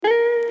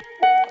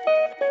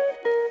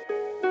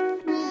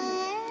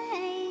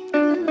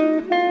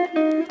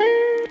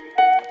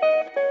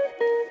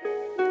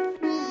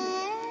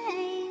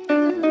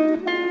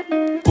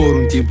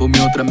tiempo mi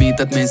otra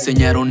mitad me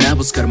enseñaron a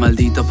buscar.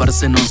 Maldita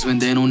farsa, nos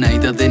venden una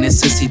idea de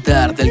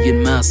necesitar de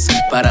alguien más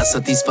para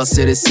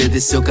satisfacer ese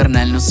deseo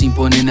carnal. Nos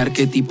imponen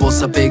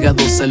arquetipos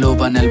apegados a lo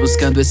banal,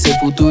 buscando ese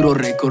futuro.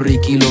 Recorrí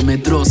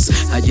kilómetros,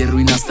 hallé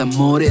ruinas de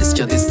amores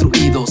ya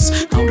destruidos.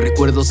 Aún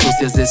recuerdo esos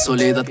días de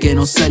soledad que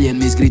no salían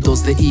mis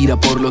gritos de ira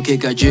por lo que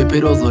callé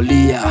pero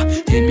dolía.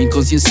 En mi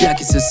conciencia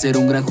quise ser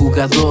un gran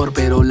jugador,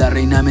 pero la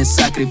reina me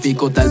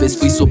sacrificó, tal vez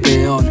fui su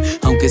peón.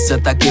 Aunque ese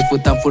ataque fue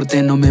tan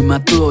fuerte no me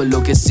mató,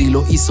 lo que sí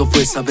lo hizo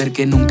fue saber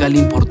que nunca le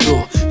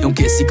importó. Y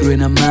aunque sí creo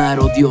en amar,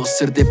 odio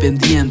ser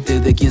dependiente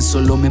de quien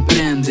solo me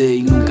prende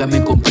y nunca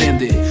me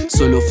comprende.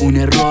 Solo fue un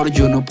error,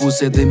 yo no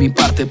puse de mi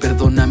parte,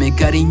 perdóname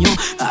cariño,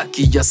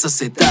 aquí ya se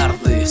hace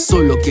tarde.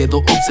 Solo quedó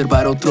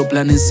observar otro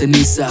plan en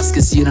cenizas,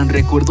 que si eran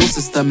recuerdos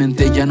esta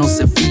mente ya no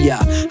se fía.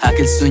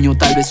 Aquel sueño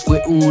tal vez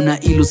fue una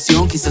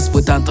ilusión, quizás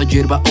fue tanta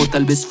hierba o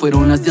tal vez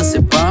fueron las de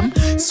Acepam.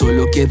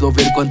 Solo quedó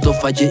ver cuánto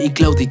fallé y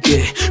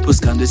claudiqué,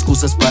 buscando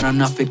excusas para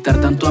no afectar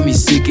tanto a mi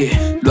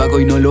psique. Lo hago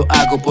y no lo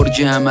hago por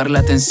llamar la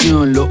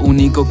atención, lo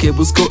único que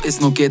busco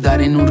es no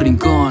quedar en un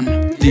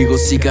rincón. Digo,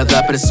 si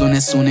cada persona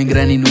es un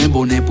engrane y no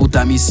emboné,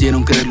 puta me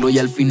hicieron creerlo y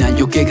al final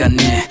yo que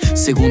gané.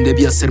 Según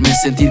debí hacerme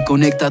sentir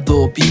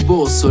conectado,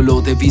 vivo,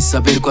 solo debí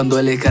saber cuándo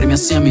alejarme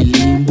hacia mi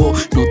limbo.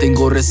 No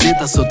tengo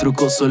recetas o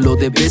trucos, solo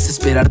debes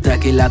esperarte a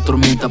que la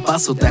tormenta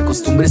pase o te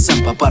acostumbres a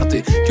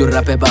empaparte. Yo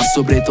rapeaba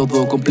sobre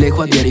todo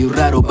complejo a diario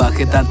raro,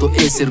 bajé tanto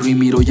ese ruido y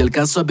miro y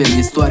alcanzo a ver mi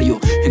estuario.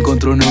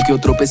 Encontró uno que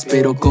otro pez,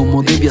 pero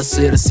como debía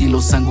ser, si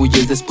los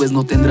zangulles después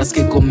no tendrás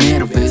que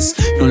comer, ¿ves?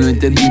 No lo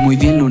entendí muy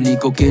bien, lo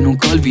único que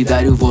nunca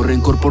olvidaré. Hubo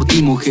rencor por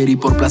ti mujer y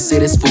por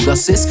placeres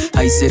fugaces.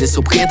 Hay seres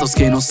objetos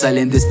que no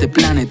salen de este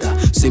planeta,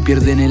 se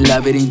pierden en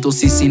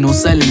laberintos y si no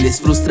salen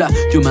les frustra.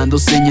 Yo mando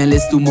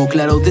señales de humo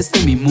claro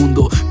desde mi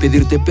mundo,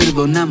 pedirte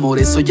perdón amor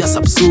eso ya es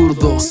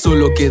absurdo.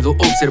 Solo quedó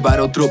observar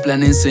otro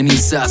plan en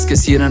cenizas, que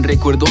si eran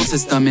recuerdos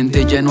esta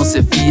mente ya no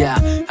se fía.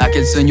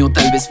 Aquel sueño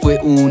tal vez fue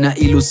una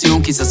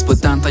ilusión, quizás fue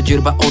tanta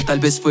hierba o tal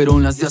vez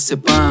fueron las de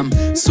Acepam.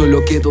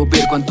 Solo quedó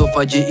ver cuánto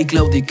fallé y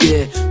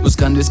claudiqué,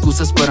 buscando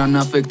excusas para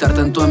no afectar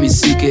tanto a mi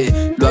psique.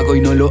 Lo hago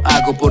y no lo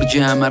hago por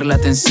llamar la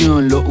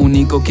atención, lo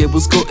único que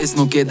busco es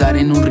no quedar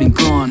en un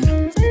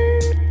rincón.